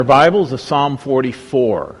Our Bibles to Psalm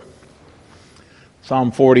 44.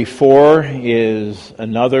 Psalm 44 is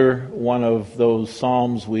another one of those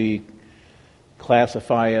psalms we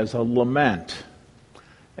classify as a lament,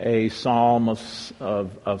 a psalm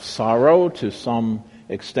of sorrow to some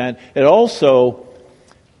extent. It also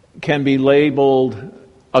can be labeled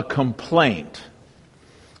a complaint,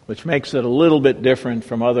 which makes it a little bit different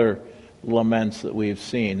from other laments that we've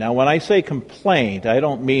seen. Now, when I say complaint, I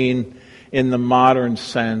don't mean in the modern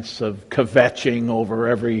sense of kvetching over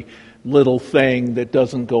every little thing that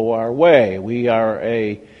doesn't go our way. We are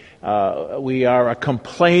a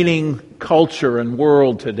complaining culture and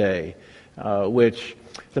world today, which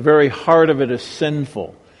the very heart of it is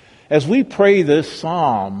sinful. As we pray this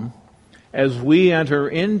psalm, as we enter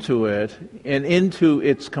into it and into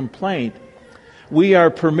its complaint, we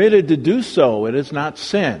are permitted to do so. It is not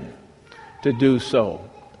sin to do so,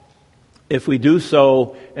 if we do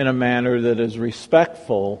so in a manner that is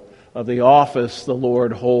respectful of the office the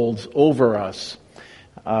Lord holds over us,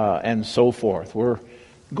 and so forth.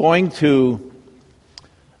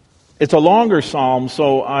 It's a longer psalm,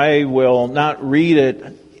 so I will not read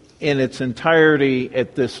it in its entirety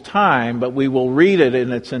at this time, but we will read it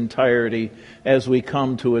in its entirety as we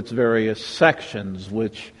come to its various sections,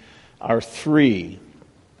 which are 3.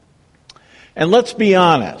 And let's be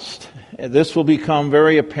honest, this will become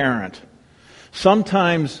very apparent.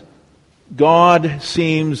 Sometimes God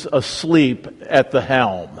seems asleep at the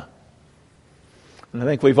helm. And I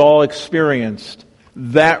think we've all experienced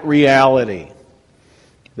that reality,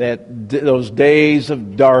 those days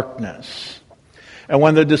of darkness. And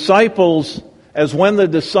when the disciples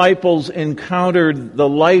encountered the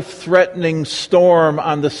life-threatening storm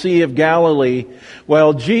on the Sea of Galilee,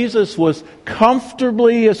 while Jesus was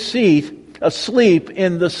comfortably asleep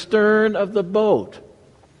in the stern of the boat,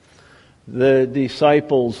 the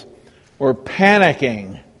disciples were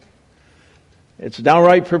panicking. It's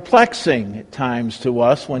downright perplexing at times to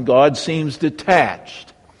us when God seems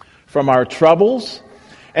detached from our troubles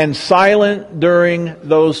and silent during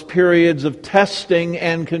those periods of testing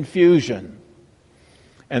and confusion.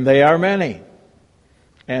 And they are many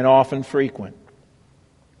and often frequent.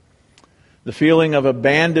 The feeling of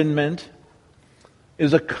abandonment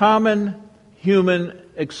is a common human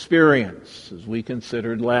experience, as we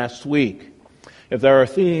considered last week. If there are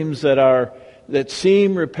themes that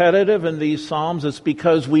seem repetitive in these psalms, it's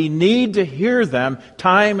because we need to hear them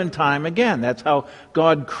time and time again. That's how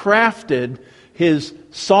God crafted His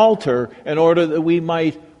Psalter in order that we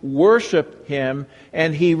might worship Him,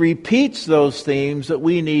 and He repeats those themes that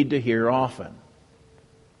we need to hear often.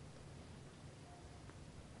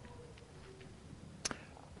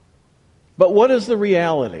 But what is the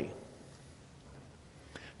reality?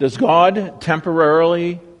 Does God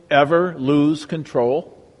temporarily ever lose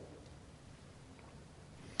control?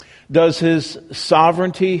 Does His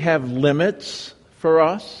sovereignty have limits for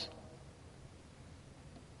us?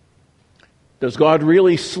 Does God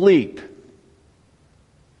really sleep,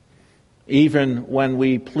 even when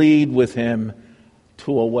we plead with Him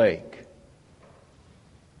to awake?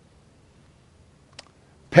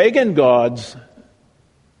 Pagan gods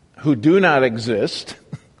who do not exist,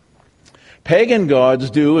 pagan gods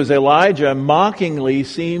do as Elijah mockingly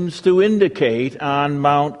seems to indicate on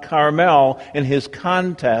Mount Carmel in his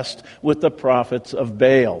contest with the prophets of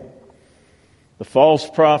Baal. The false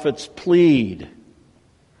prophets plead,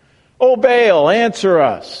 "O Baal, answer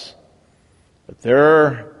us." But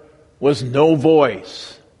there was no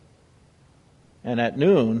voice. And at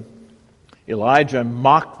noon, Elijah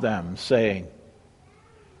mocked them, saying,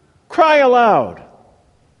 "Cry aloud,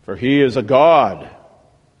 for he is a god.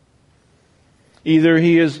 Either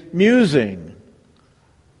he is musing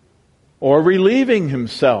or relieving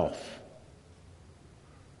himself,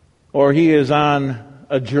 or he is on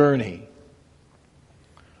a journey,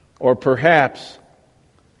 or perhaps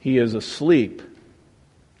he is asleep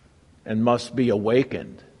and must be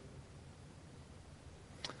awakened."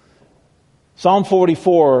 Psalm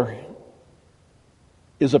 44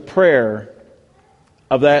 is a prayer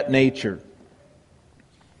of that nature.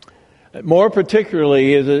 More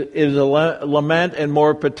particularly is a lament, and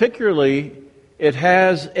more particularly it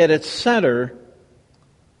has at its center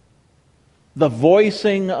the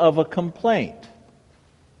voicing of a complaint.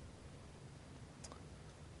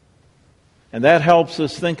 And that helps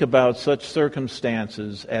us think about such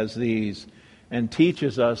circumstances as these and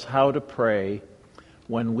teaches us how to pray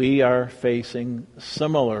when we are facing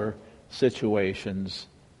similar situations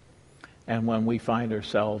and when we find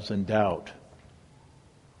ourselves in doubt.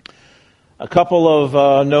 A couple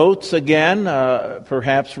of notes again,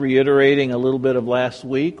 perhaps reiterating a little bit of last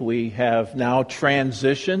week. We have now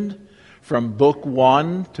transitioned from Book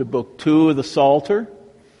 1 to Book 2 of the Psalter.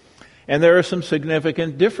 And there are some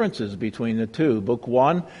significant differences between the two. Book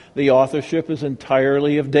 1, the authorship is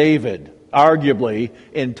entirely of David, arguably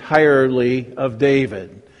entirely of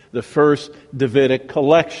David, the first Davidic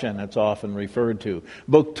collection it's often referred to.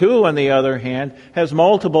 Book 2, on the other hand, has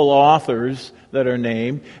multiple authors that are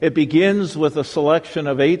named. It begins with a selection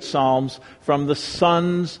of 8 psalms from the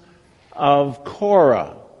sons of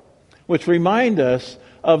Carr, which remind us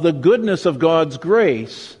of the goodness of God's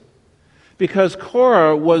grace, because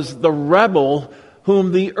Carr was the rebel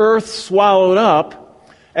whom the earth swallowed up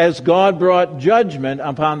as God brought judgment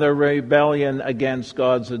upon their rebellion against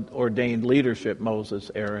God's ordained leadership, Moses,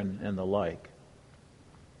 Aaron, and the like.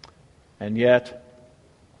 And yet,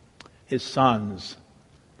 his sons,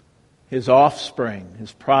 his offspring,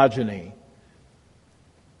 his progeny,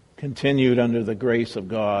 continued under the grace of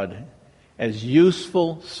God as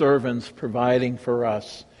useful servants, providing for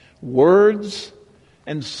us words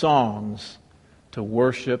and songs to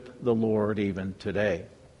worship the Lord even today.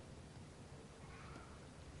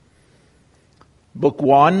 Book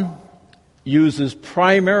 1 uses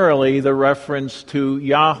primarily the reference to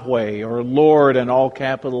Yahweh or Lord in all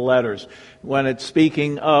capital letters. When it's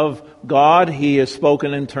speaking of God, he is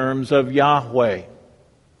spoken in terms of Yahweh.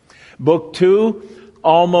 Book 2,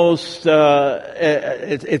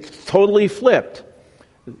 it's totally flipped.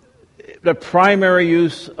 The primary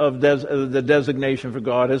use of the designation for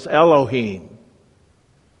God is Elohim.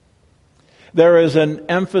 There is an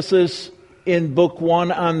emphasis in Book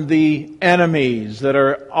 1 on the enemies that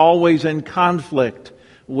are always in conflict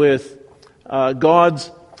with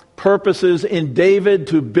God's purposes in David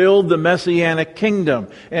to build the Messianic kingdom.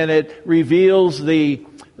 And it reveals the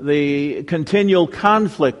continual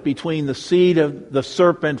conflict between the seed of the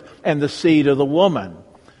serpent and the seed of the woman,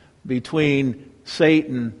 between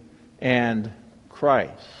Satan and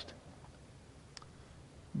Christ.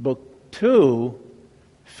 Book 2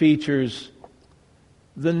 features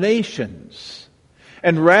the nations.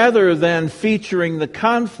 And rather than featuring the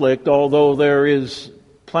conflict, although there is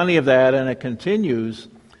plenty of that and it continues,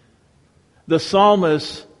 the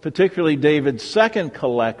psalmists, particularly David's second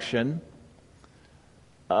collection,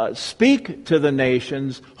 speak to the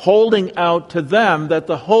nations, holding out to them that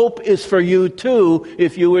the hope is for you too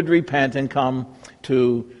if you would repent and come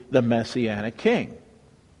to the Messianic King.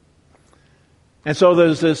 And so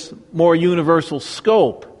there's this more universal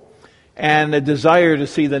scope and a desire to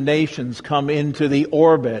see the nations come into the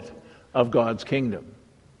orbit of God's kingdom.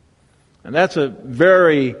 And that's a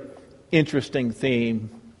very interesting theme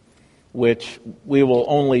which we will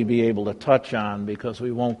only be able to touch on because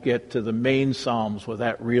we won't get to the main Psalms where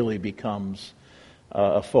that really becomes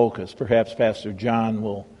a focus. Perhaps Pastor John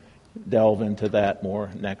will delve into that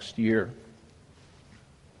more next year.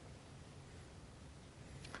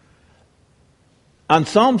 On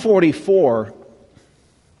Psalm 44,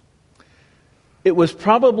 it was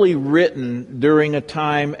probably written during a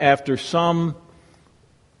time after some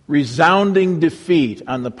resounding defeat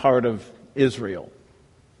on the part of Israel.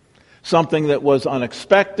 Something that was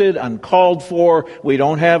unexpected, uncalled for. We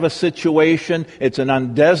don't have a situation. It's an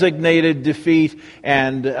undesignated defeat,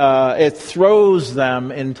 and it throws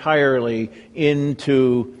them entirely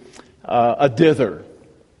into a dither.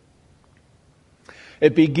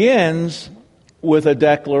 It begins with a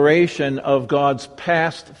declaration of God's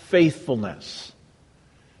past faithfulness,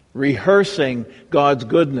 rehearsing God's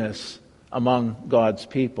goodness among God's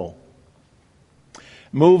people.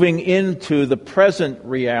 Moving into the present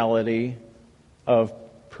reality of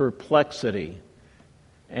perplexity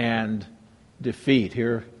and defeat.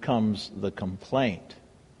 Here comes the complaint.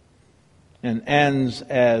 And ends,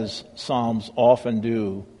 as Psalms often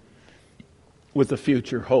do, with the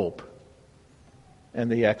future hope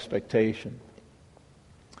and the expectation.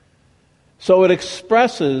 So it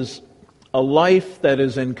expresses a life that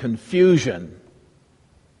is in confusion,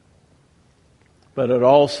 but it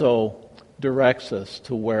also directs us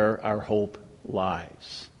to where our hope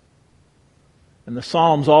lies. And the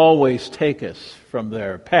Psalms always take us from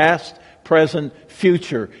there. Past, present,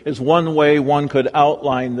 future is one way one could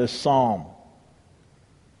outline this psalm.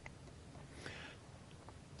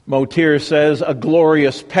 Motir says, a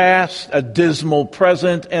glorious past, a dismal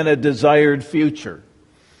present, and a desired future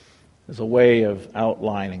is a way of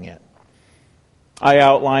outlining it. I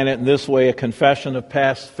outline it in this way: a confession of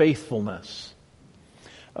past faithfulness,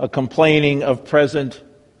 a complaining of present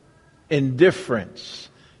indifference,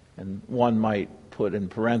 and one might put in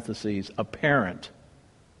parentheses, apparent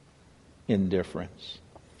indifference,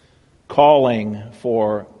 calling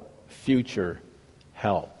for future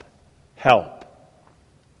help. Help,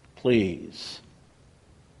 please.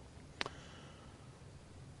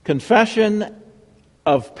 Confession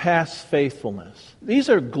of past faithfulness. These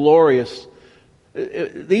are glorious.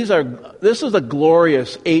 This is a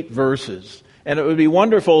glorious 8 verses. And it would be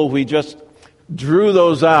wonderful if we just drew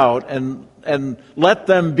those out and let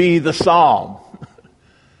them be the psalm.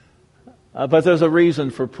 But there's a reason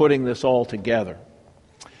for putting this all together.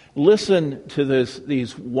 Listen to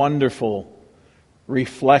these wonderful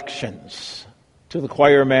reflections to the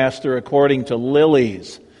choir master according to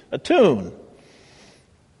Lily's, a tune,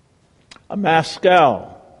 a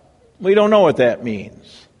maskell. We don't know what that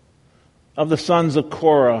means. Of the sons of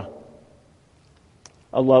Korah,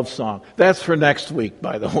 a love song. That's for next week,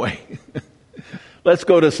 by the way. Let's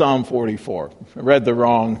go to Psalm 44. I read the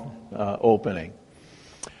wrong opening.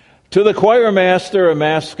 To the choir master, a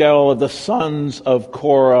maskell of the sons of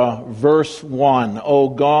Korah, verse 1. O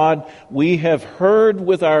God, we have heard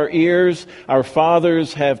with our ears, our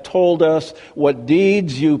fathers have told us what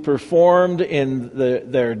deeds you performed in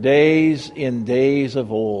their days, in days of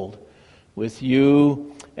old. With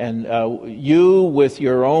you, and you with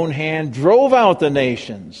your own hand drove out the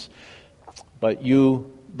nations, but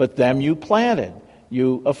them you planted.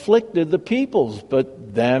 You afflicted the peoples,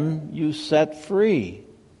 but them you set free.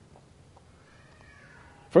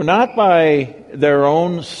 For not by their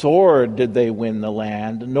own sword did they win the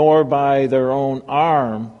land, nor by their own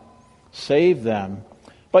arm save them,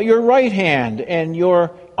 but your right hand and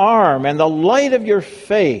your arm and the light of your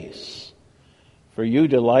face, for you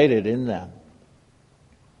delighted in them.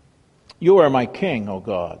 You are my king, O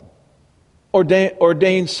God.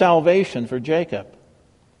 Ordained salvation for Jacob.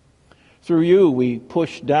 Through you we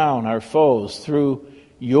push down our foes. Through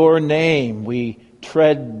your name we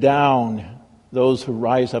tread down those who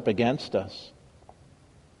rise up against us.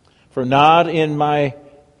 For not in my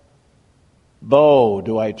bow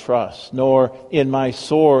do I trust, nor in my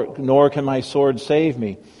sword, nor can my sword save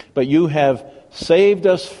me. But you have saved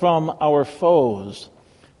us from our foes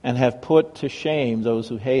and have put to shame those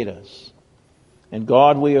who hate us. And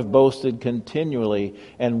God, we have boasted continually,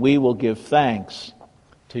 and we will give thanks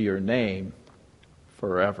to your name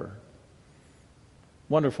forever.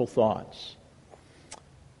 Wonderful thoughts.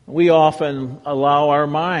 We often allow our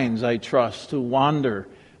minds, I trust, to wander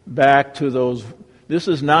back to those. This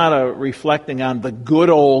is not a reflecting on the good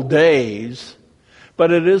old days,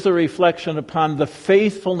 but it is a reflection upon the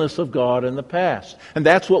faithfulness of God in the past. And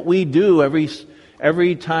that's what we do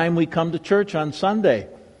every time we come to church on Sunday.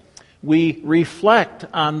 We reflect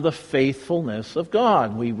on the faithfulness of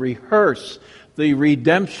God. We rehearse the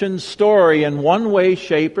redemption story in one way,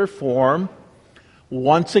 shape, or form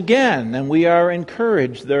once again, and we are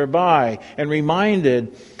encouraged thereby and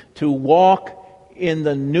reminded to walk in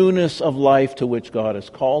the newness of life to which God has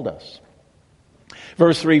called us.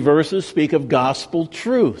 Verse 3 verses speak of gospel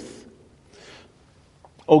truth.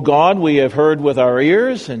 O God, we have heard with our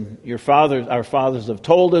ears, and our fathers have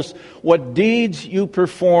told us what deeds you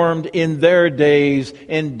performed in their days,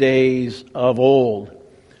 in days of old.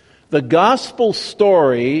 The gospel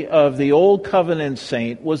story of the Old Covenant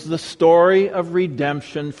saint was the story of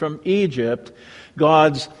redemption from Egypt,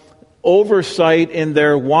 God's oversight in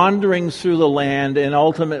their wanderings through the land, and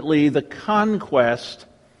ultimately the conquest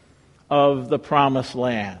of the promised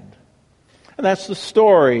land. And that's the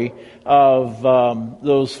story of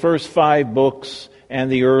those first 5 books and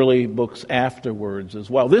the early books afterwards as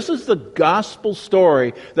well. This is the gospel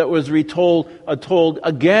story that was told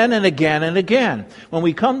again and again and again. When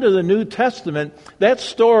we come to the New Testament, that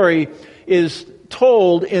story is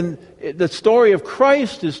told the story of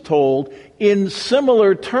Christ is told in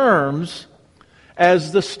similar terms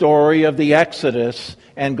as the story of the Exodus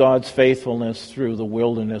and God's faithfulness through the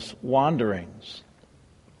wilderness wanderings.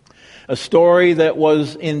 A story that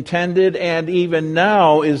was intended and even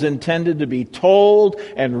now is intended to be told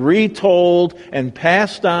and retold and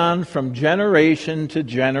passed on from generation to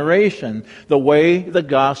generation, the way the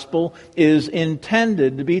gospel is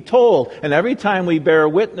intended to be told. And every time we bear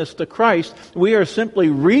witness to Christ, we are simply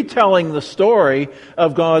retelling the story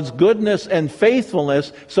of God's goodness and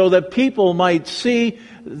faithfulness so that people might see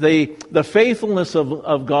the faithfulness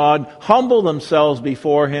of God, humble themselves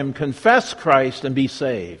before Him, confess Christ, and be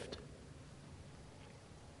saved.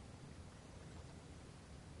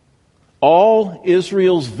 All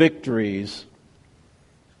Israel's victories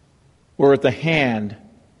were at the hand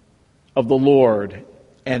of the Lord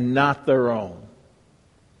and not their own.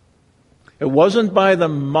 It wasn't by the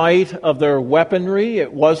might of their weaponry.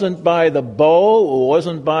 It wasn't by the bow. It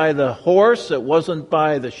wasn't by the horse. It wasn't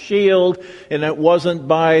by the shield. And it wasn't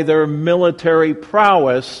by their military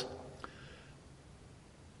prowess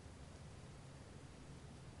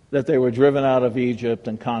that they were driven out of Egypt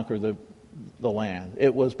and conquered the land.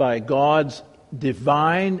 It was by God's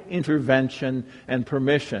divine intervention and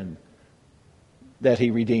permission that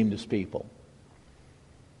He redeemed His people.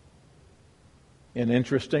 And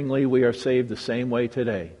interestingly, we are saved the same way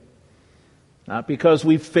today. Not because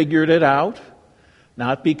we've figured it out,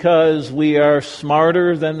 not because we are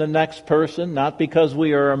smarter than the next person, not because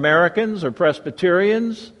we are Americans or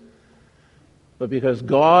Presbyterians, but because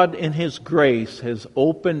God in His grace has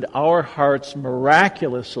opened our hearts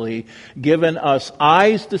miraculously, given us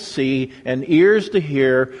eyes to see and ears to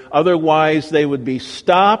hear. Otherwise, they would be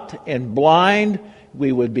stopped and blind.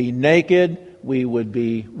 We would be naked. We would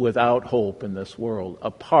be without hope in this world,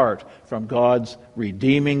 apart from God's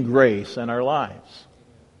redeeming grace in our lives.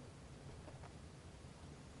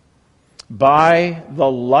 By the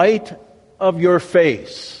light of your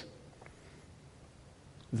face,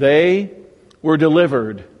 they were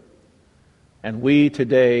delivered, and we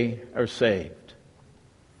today are saved.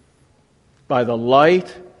 By the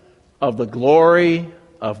light of the glory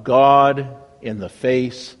of God in the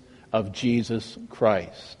face of Jesus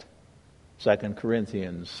Christ. 2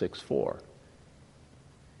 Corinthians 6:4.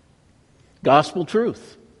 Gospel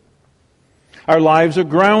truth. Our lives are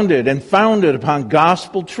grounded and founded upon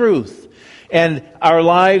gospel truth. And our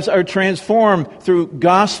lives are transformed through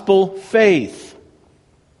gospel faith.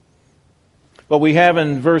 What we have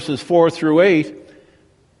in verses 4 through 8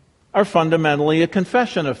 are fundamentally a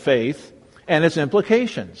confession of faith and its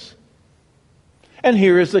implications. And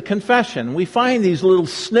here is the confession. We find these little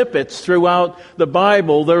snippets throughout the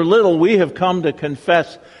Bible. They're little. We have come to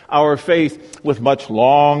confess our faith with much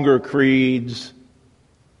longer creeds.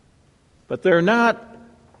 But they're not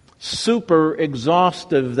super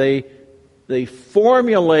exhaustive. They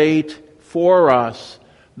formulate for us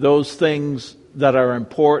those things that are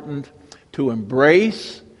important to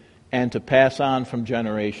embrace and to pass on from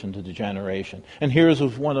generation to generation. And here's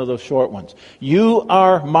one of those short ones. You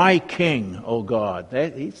are my king, O God.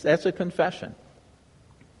 That's a confession.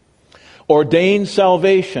 Ordained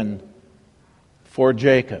salvation for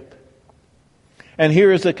Jacob. And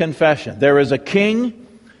here is a confession. There is a king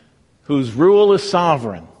whose rule is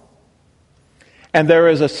sovereign. And there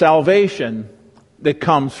is a salvation that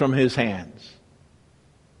comes from His hands.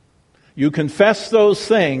 You confess those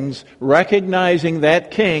things, recognizing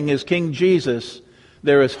that King is King Jesus,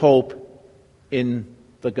 there is hope in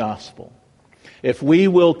the gospel. If we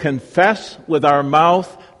will confess with our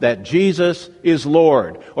mouth that Jesus is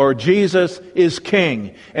Lord, or Jesus is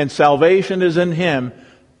King, and salvation is in Him,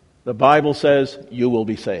 the Bible says you will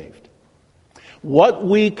be saved. What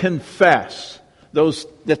we confess,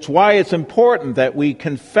 that's why it's important that we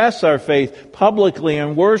confess our faith publicly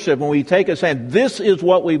in worship when we take a stand. This is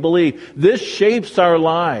what we believe. This shapes our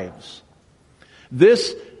lives.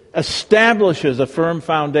 This establishes a firm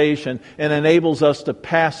foundation and enables us to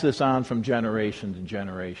pass this on from generation to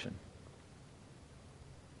generation.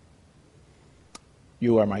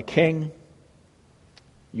 You are my king.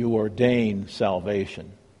 You ordain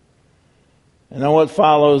salvation. And then what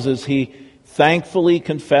follows is he thankfully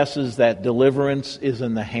confesses that deliverance is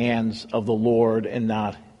in the hands of the Lord and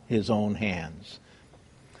not his own hands.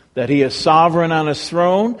 That he is sovereign on his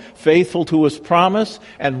throne, faithful to his promise,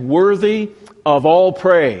 and worthy of all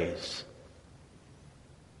praise.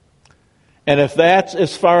 And if that's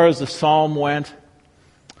as far as the psalm went,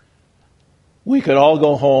 we could all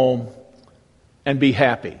go home and be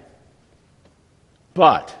happy.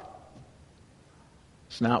 But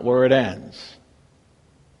it's not where it ends.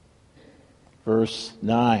 Verse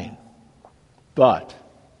 9. But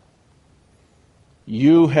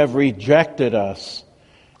you have rejected us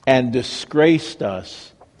and disgraced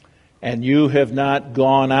us, and you have not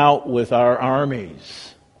gone out with our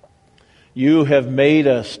armies. You have made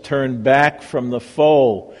us turn back from the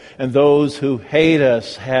foe, and those who hate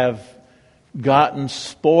us have gotten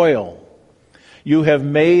spoil. You have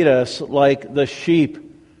made us like sheep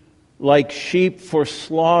for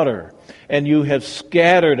slaughter, and you have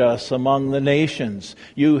scattered us among the nations.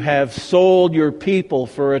 You have sold your people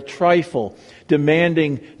for a trifle,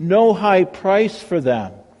 demanding no high price for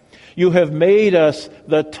them. You have made us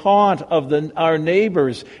the taunt of our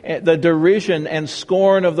neighbors, the derision and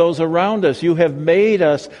scorn of those around us. You have made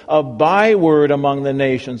us a byword among the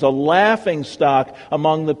nations, a laughingstock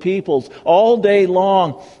among the peoples. All day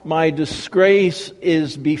long my disgrace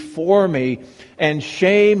is before me, and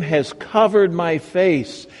shame has covered my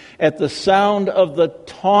face. At the sound of the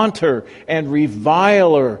taunter and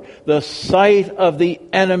reviler, the sight of the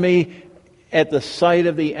enemy, at the sight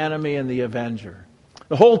of the enemy and the avenger.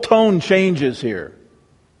 The whole tone changes here.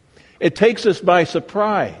 It takes us by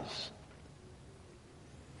surprise.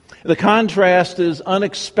 The contrast is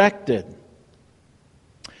unexpected.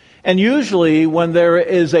 And usually when there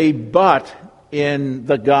is a but in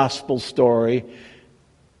the gospel story,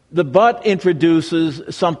 the but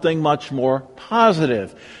introduces something much more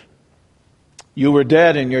positive. You were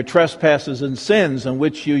dead in your trespasses and sins, in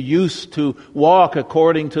which you used to walk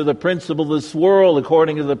according to the principle of this world,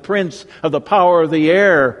 according to the prince of the power of the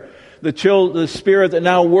air, the spirit that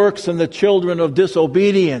now works in the children of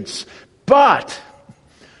disobedience. But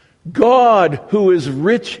God, who is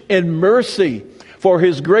rich in mercy, for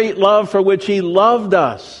His great love for which He loved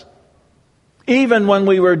us, even when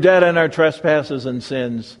we were dead in our trespasses and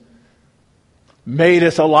sins, made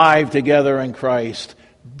us alive together in Christ.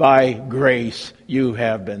 By grace you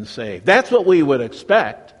have been saved. That's what we would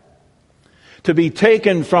expect, to be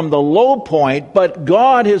taken from the low point, but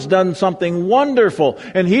God has done something wonderful.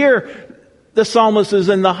 And here the psalmist is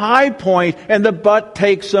in the high point, and the but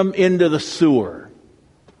takes him into the sewer.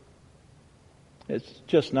 It's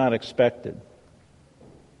just not expected.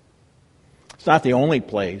 It's not the only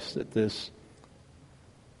place that this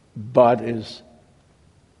but is.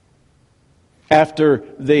 After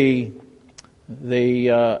the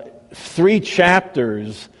 3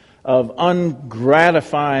 chapters of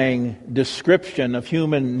ungratifying description of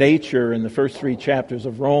human nature in the first 3 chapters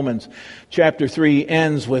of Romans, chapter 3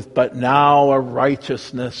 ends with, "But now a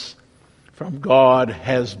righteousness from God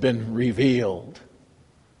has been revealed."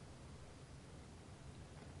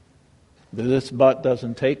 This but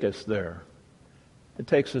doesn't take us there. It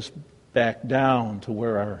takes us back down to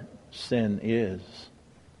where our sin is.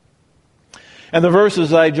 And the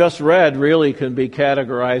verses I just read really can be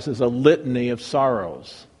categorized as a litany of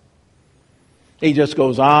sorrows. He just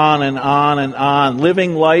goes on and on and on.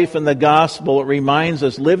 Living life in the gospel, it reminds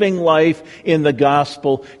us, living life in the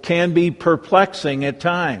gospel can be perplexing at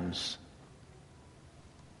times.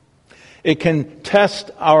 It can test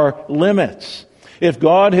our limits. If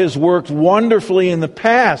God has worked wonderfully in the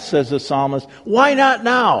past, says the psalmist, why not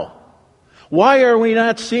now? Why are we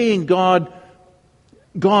not seeing God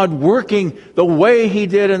working the way He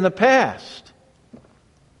did in the past?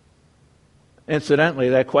 Incidentally,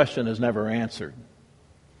 that question is never answered.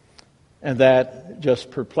 And that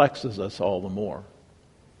just perplexes us all the more.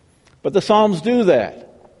 But the Psalms do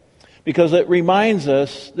that, because it reminds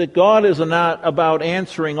us that God is not about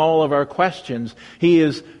answering all of our questions. He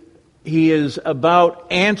is about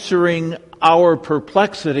answering our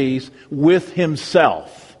perplexities with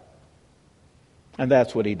Himself. And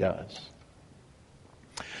that's what He does.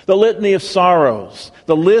 The litany of sorrows,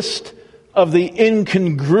 the list of the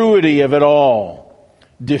incongruity of it all.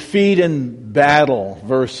 Defeat in battle,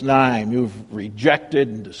 verse 9. You've rejected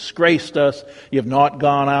and disgraced us. You've not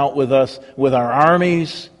gone out with us with our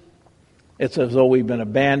armies. It's as though we've been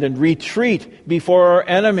abandoned. Retreat before our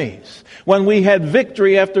enemies. When we had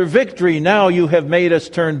victory after victory, now you have made us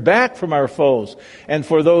turn back from our foes. And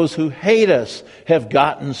for those who hate us have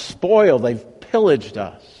gotten spoil. They've pillaged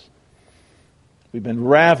us. We've been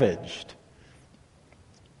ravaged.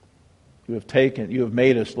 You have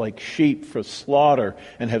made us like sheep for slaughter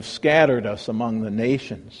and have scattered us among the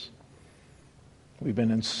nations. We've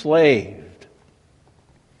been enslaved.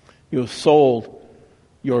 You have sold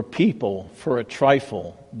your people for a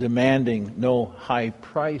trifle, demanding no high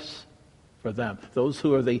price for them. Those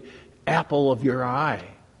who are the apple of your eye,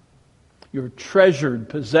 your treasured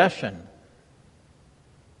possession.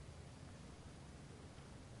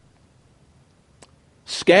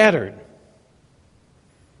 Scattered,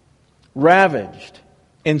 ravaged,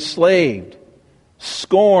 enslaved,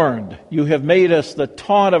 scorned. You have made us the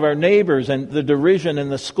taunt of our neighbors and the derision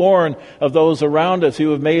and the scorn of those around us.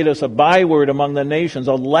 You have made us a byword among the nations,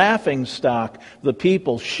 a laughingstock of the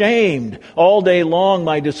people. Shamed all day long,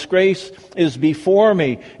 my disgrace is before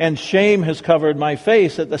me, and shame has covered my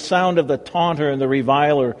face at the sound of the taunter and the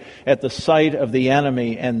reviler, at the sight of the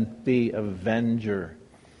enemy and the avenger.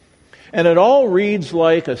 And it all reads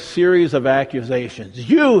like a series of accusations.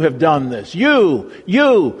 You have done this. You.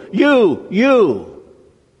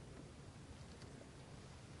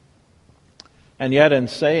 And yet in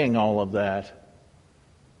saying all of that,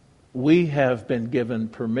 we have been given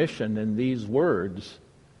permission in these words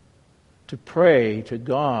to pray to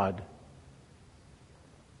God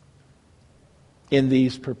in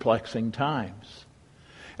these perplexing times.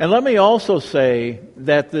 And let me also say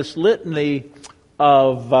that this litany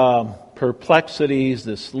of perplexities,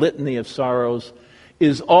 this litany of sorrows,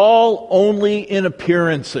 is all only in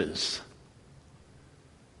appearances.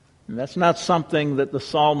 And that's not something that the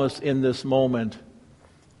psalmist in this moment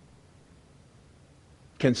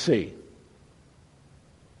can see.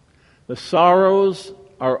 The sorrows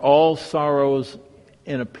are all sorrows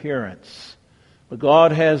in appearance. But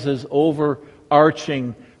God has His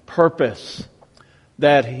overarching purpose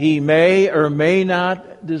that he may or may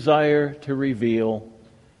not desire to reveal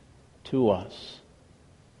to us.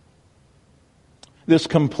 This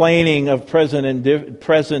complaining of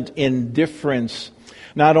present indifference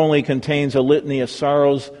not only contains a litany of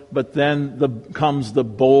sorrows, but then comes the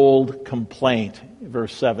bold complaint,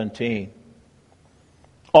 verse 17.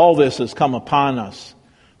 All this has come upon us,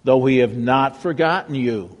 though we have not forgotten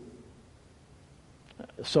you.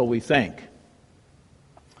 So we think.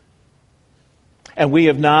 And we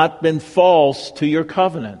have not been false to your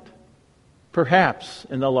covenant. Perhaps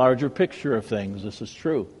in the larger picture of things, this is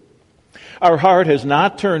true. Our heart has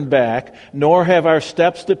not turned back, nor have our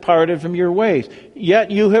steps departed from your ways.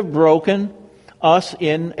 Yet you have broken us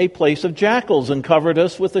in a place of jackals and covered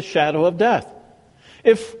us with the shadow of death.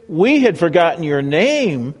 If we had forgotten your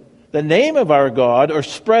name, the name of our God, or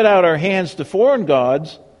spread out our hands to foreign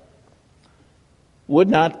gods, would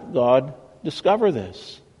not God discover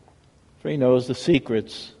this? For he knows the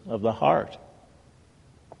secrets of the heart.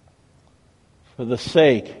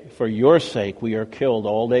 For your sake, we are killed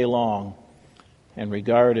all day long and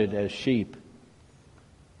regarded as sheep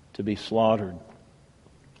to be slaughtered.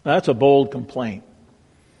 That's a bold complaint.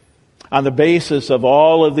 On the basis of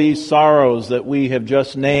all of these sorrows that we have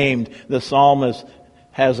just named, the psalmist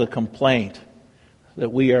has a complaint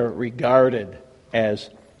that we are regarded as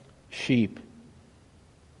sheep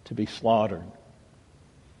to be slaughtered.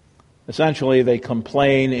 Essentially, they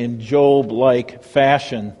complain in Job-like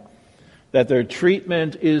fashion that their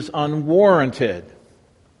treatment is unwarranted.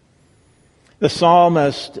 The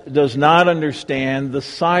psalmist does not understand the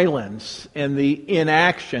silence and the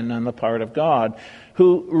inaction on the part of God,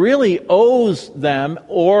 who really owes them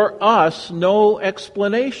or us no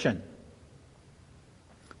explanation.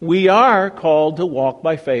 We are called to walk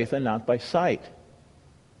by faith and not by sight.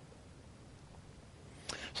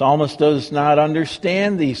 Psalmist does not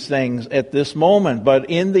understand these things at this moment, but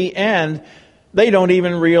in the end, they don't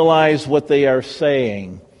even realize what they are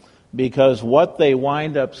saying, because what they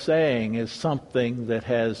wind up saying is something that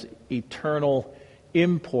has eternal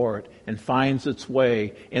import and finds its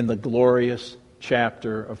way in the glorious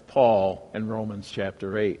chapter of Paul in Romans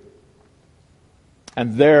chapter 8.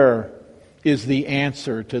 And there is the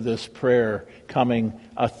answer to this prayer coming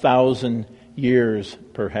 1,000 years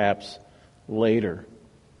perhaps later.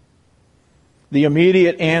 The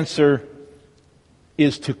immediate answer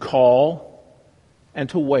is to call and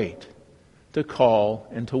to wait. To call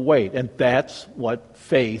and to wait. And that's what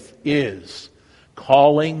faith is.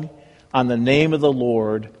 Calling on the name of the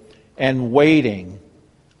Lord and waiting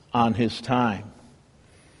on His time.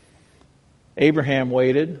 Abraham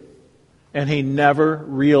waited, and he never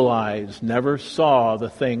realized, never saw the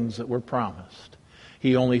things that were promised.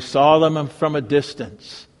 He only saw them from a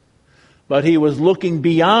distance. But he was looking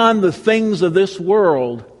beyond the things of this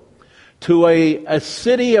world to a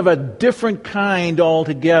city of a different kind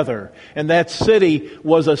altogether. And that city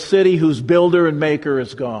was a city whose builder and maker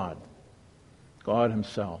is God. God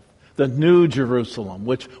Himself. The New Jerusalem,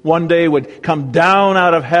 which one day would come down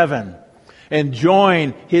out of heaven and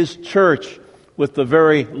join His church with the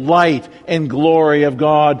very light and glory of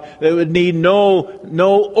God. It would need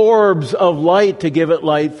no orbs of light to give it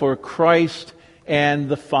light, for Christ and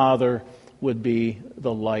the Father would be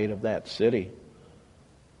the light of that city.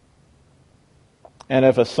 And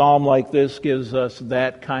if a psalm like this gives us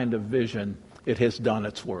that kind of vision, it has done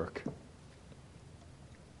its work.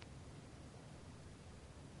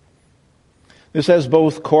 This has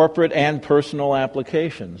both corporate and personal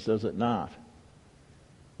applications, does it not?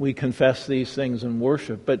 We confess these things in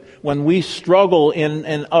worship. But when we struggle in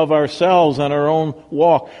and of ourselves on our own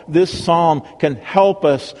walk, this psalm can help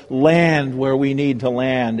us land where we need to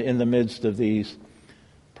land in the midst of these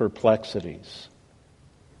perplexities.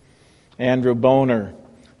 Andrew Boner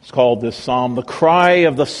has called this psalm the cry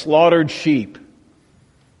of the slaughtered sheep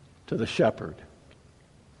to the shepherd.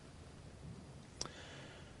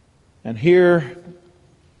 And here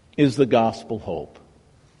is the gospel hope,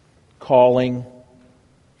 calling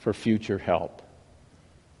for future help.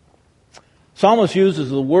 Psalmist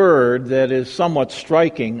uses a word that is somewhat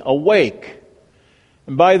striking, awake.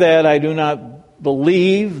 And by that I do not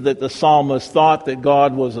believe that the psalmist thought that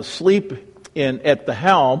God was asleep at the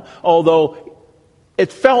helm, although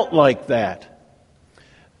it felt like that.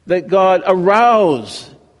 That God, arouse,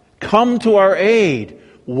 come to our aid.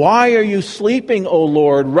 Why are you sleeping, O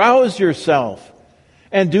Lord? Rouse yourself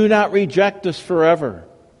and do not reject us forever.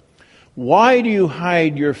 Why do you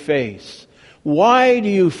hide your face? Why do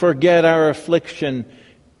you forget our affliction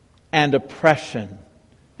and oppression?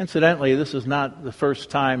 Incidentally, this is not the first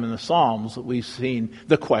time in the Psalms that we've seen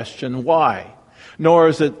the question why. Nor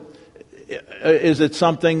is it is it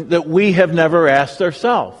something that we have never asked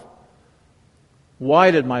ourselves?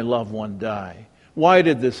 Why did my loved one die? Why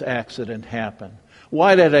did this accident happen?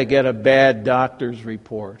 Why did I get a bad doctor's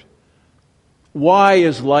report? Why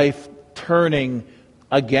is life turning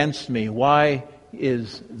against me? Why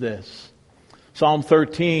is this? Psalm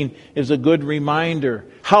 13 is a good reminder.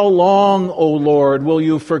 How long, O Lord, will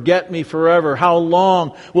you forget me forever? How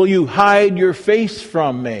long will you hide your face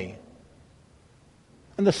from me?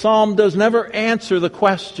 And the psalm does never answer the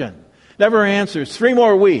question. Never answers. 3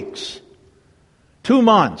 more weeks. 2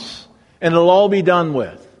 months. And it'll all be done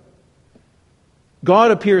with.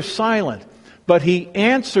 God appears silent. But He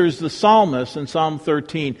answers the psalmist in Psalm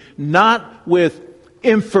 13 not with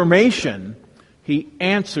information. He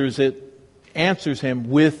answers him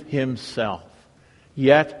with Himself.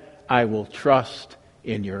 Yet I will trust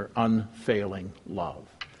in your unfailing love.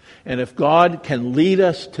 And if God can lead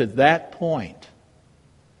us to that point,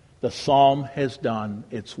 the psalm has done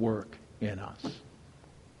its work in us.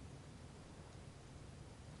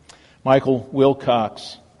 Michael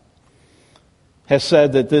Wilcox has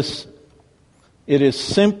said that it is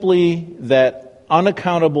simply that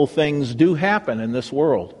unaccountable things do happen in this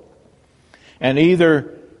world. And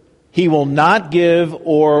either He will not give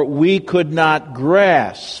or we could not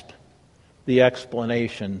grasp the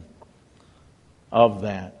explanation of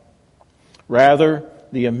that. Rather,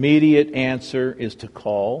 the immediate answer is to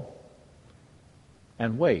call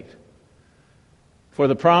and wait. For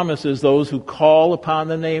the promise is those who call upon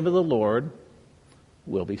the name of the Lord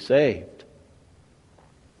will be saved.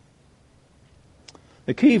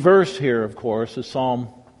 The key verse here, of course, is Psalm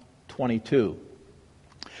 22.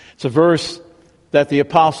 It's a verse that the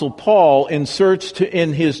Apostle Paul inserts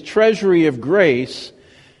in his treasury of grace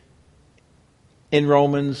in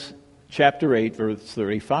Romans chapter 8, verse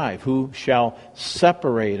 35. Who shall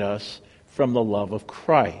separate us from the love of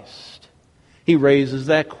Christ? He raises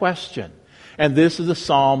that question. And this is a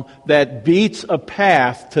psalm that beats a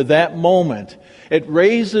path to that moment. It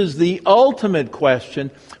raises the ultimate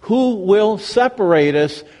question, who will separate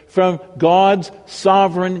us from God's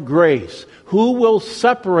sovereign grace? Who will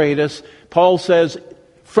separate us, Paul says,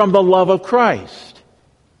 from the love of Christ?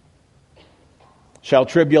 Shall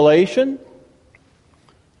tribulation,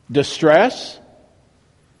 distress,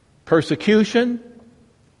 persecution,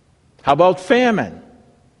 how about famine,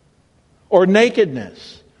 or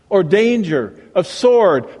nakedness, or danger of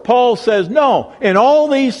sword? Paul says, no, in all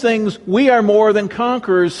these things we are more than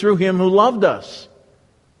conquerors through Him who loved us.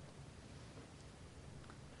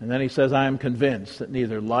 And then he says, I am convinced that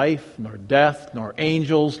neither life, nor death, nor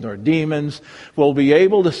angels, nor demons will be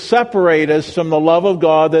able to separate us from the love of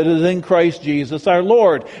God that is in Christ Jesus our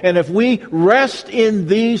Lord. And if we rest in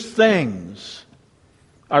these things,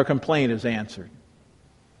 our complaint is answered.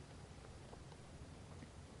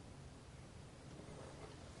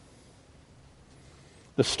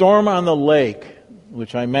 The storm on the lake,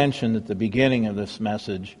 which I mentioned at the beginning of this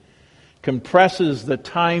message, compresses the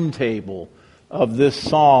timetable of this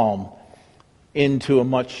psalm into a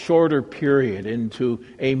much shorter period, into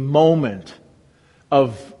a moment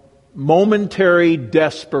of momentary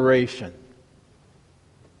desperation.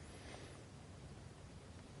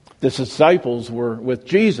 The disciples were with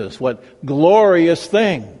Jesus. What glorious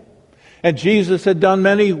thing! And Jesus had done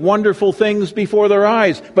many wonderful things before their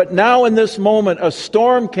eyes. But now in this moment, a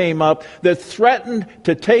storm came up that threatened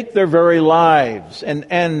to take their very lives and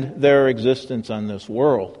end their existence on this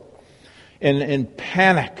world. In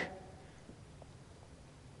panic,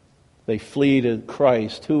 they flee to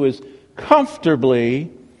Christ, who is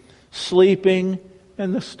comfortably sleeping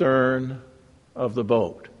in the stern of the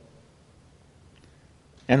boat.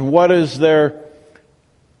 And what is their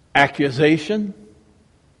accusation?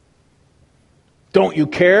 Don't you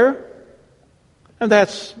care? And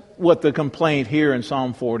that's what the complaint here in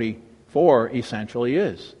Psalm 44 essentially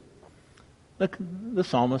is. The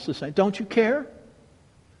psalmist is saying, don't you care?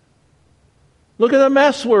 Look at the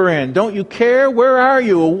mess we're in. Don't you care? Where are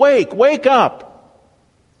you? Awake. Wake up.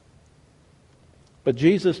 But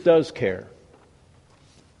Jesus does care.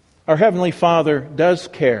 Our Heavenly Father does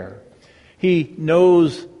care. He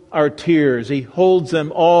knows our tears. He holds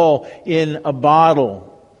them all in a bottle.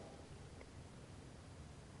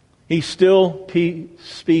 He still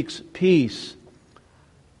speaks peace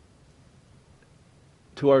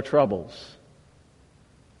to our troubles.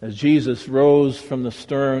 As Jesus rose from the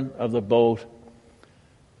stern of the boat,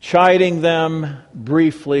 chiding them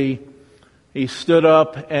briefly, He stood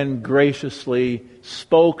up and graciously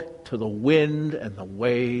spoke to the wind and the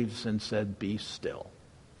waves and said, "Be still."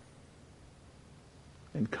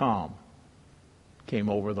 And calm came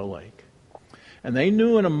over the lake. And they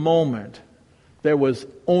knew in a moment There was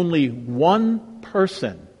only one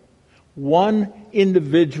person, one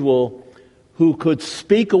individual who could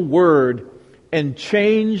speak a word and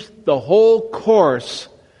change the whole course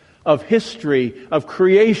of history, of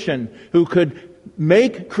creation, who could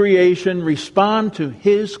make creation respond to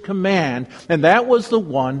His command. And that was the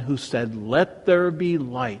one who said, "Let there be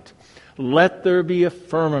light. Let there be a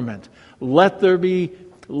firmament. Let there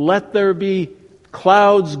be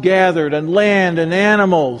clouds gathered, and land and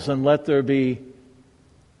animals, and let there be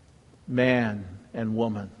man and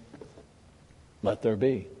woman. Let there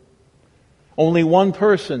be." Only one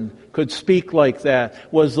person could speak like that,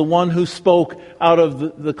 was the one who spoke out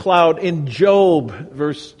of the cloud in Job,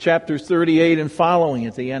 chapter 38 and following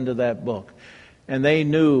at the end of that book. And they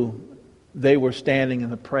knew they were standing in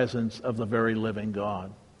the presence of the very living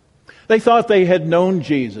God. They thought they had known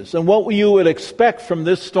Jesus. And what you would expect from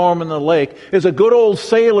this storm in the lake is a good old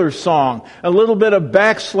sailor song, a little bit of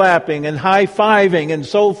backslapping and high-fiving and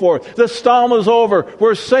so forth. The storm is over.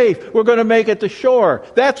 We're safe. We're going to make it to shore.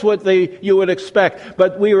 That's what you would expect.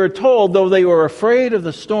 But we were told, though they were afraid of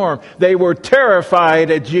the storm, they were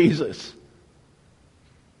terrified at Jesus.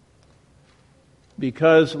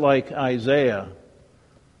 Because, like Isaiah,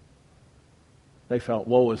 they felt,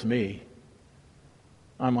 "Woe is me.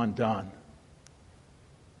 I'm undone.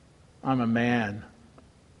 I'm a man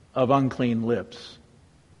of unclean lips,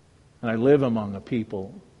 and I live among a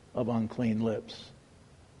people of unclean lips.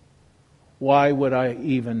 Why would I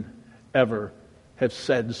even ever have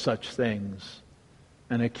said such things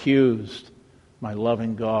and accused my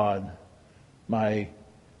loving God, my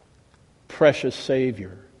precious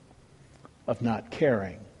Savior, of not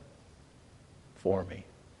caring for me?"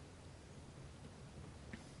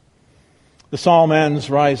 The psalm ends,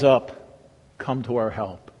 "Rise up, come to our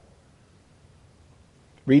help.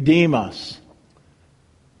 Redeem us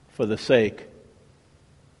for the sake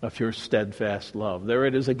of your steadfast love." There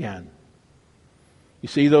it is again. You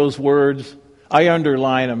see those words? I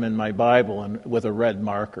underline them in my Bible with a red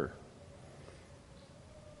marker.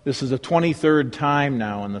 This is the 23rd time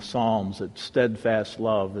now in the Psalms that steadfast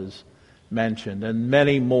love is mentioned, and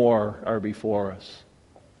many more are before us.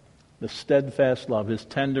 The steadfast love, His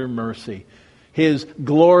tender mercy, His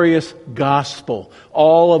glorious gospel,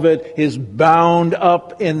 all of it is bound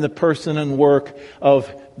up in the person and work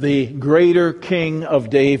of the greater King of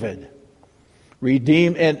David.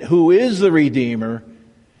 And who is the Redeemer,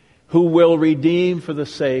 who will redeem for the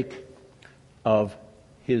sake of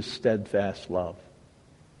His steadfast love.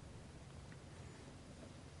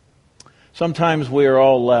 Sometimes we are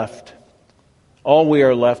all we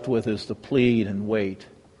are left with is to plead and wait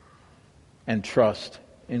and trust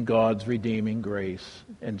in God's redeeming grace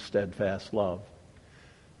and steadfast love.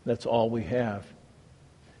 That's all we have.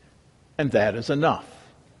 And that is enough.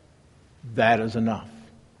 That is enough.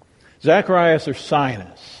 Zacharias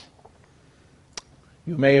Ursinus.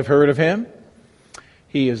 You may have heard of him.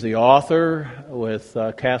 He is the author with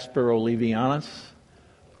Caspar Olevianus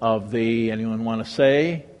of anyone want to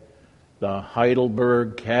say, the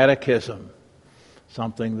Heidelberg Catechism.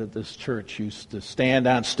 Something that this church used to stand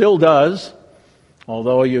on, still does,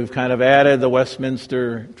 although you've kind of added the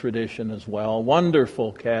Westminster tradition as well.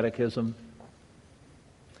 Wonderful catechism.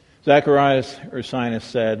 Zacharias Ursinus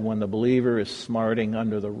said, "When the believer is smarting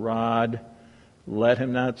under the rod, let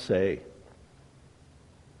him not say,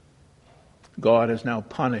 'God is now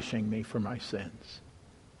punishing me for my sins.'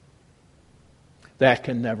 That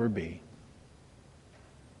can never be.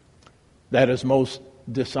 That is most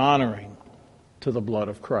dishonoring to the blood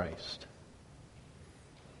of Christ.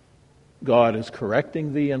 God is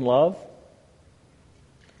correcting thee in love,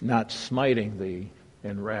 not smiting thee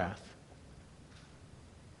in wrath.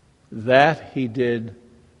 That He did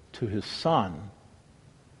to His Son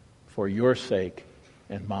for your sake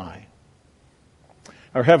and mine."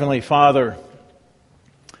 Our Heavenly Father,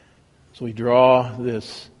 as we draw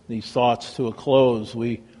these thoughts to a close,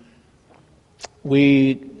 we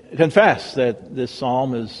confess that this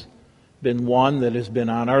psalm has been one that has been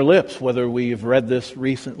on our lips, whether we've read this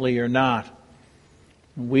recently or not.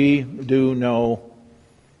 We do know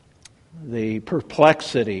the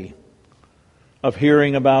perplexity of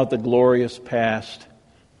hearing about the glorious past,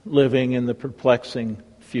 living in the perplexing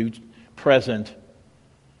present,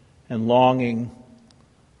 and longing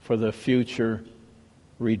for the future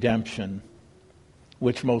redemption,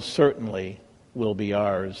 which most certainly will be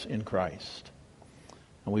ours in Christ.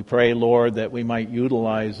 And we pray, Lord, that we might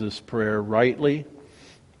utilize this prayer rightly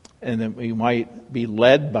and that we might be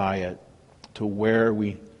led by it to where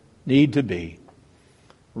we need to be,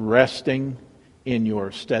 resting in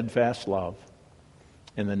your steadfast love.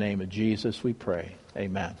 In the name of Jesus we pray.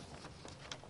 Amen.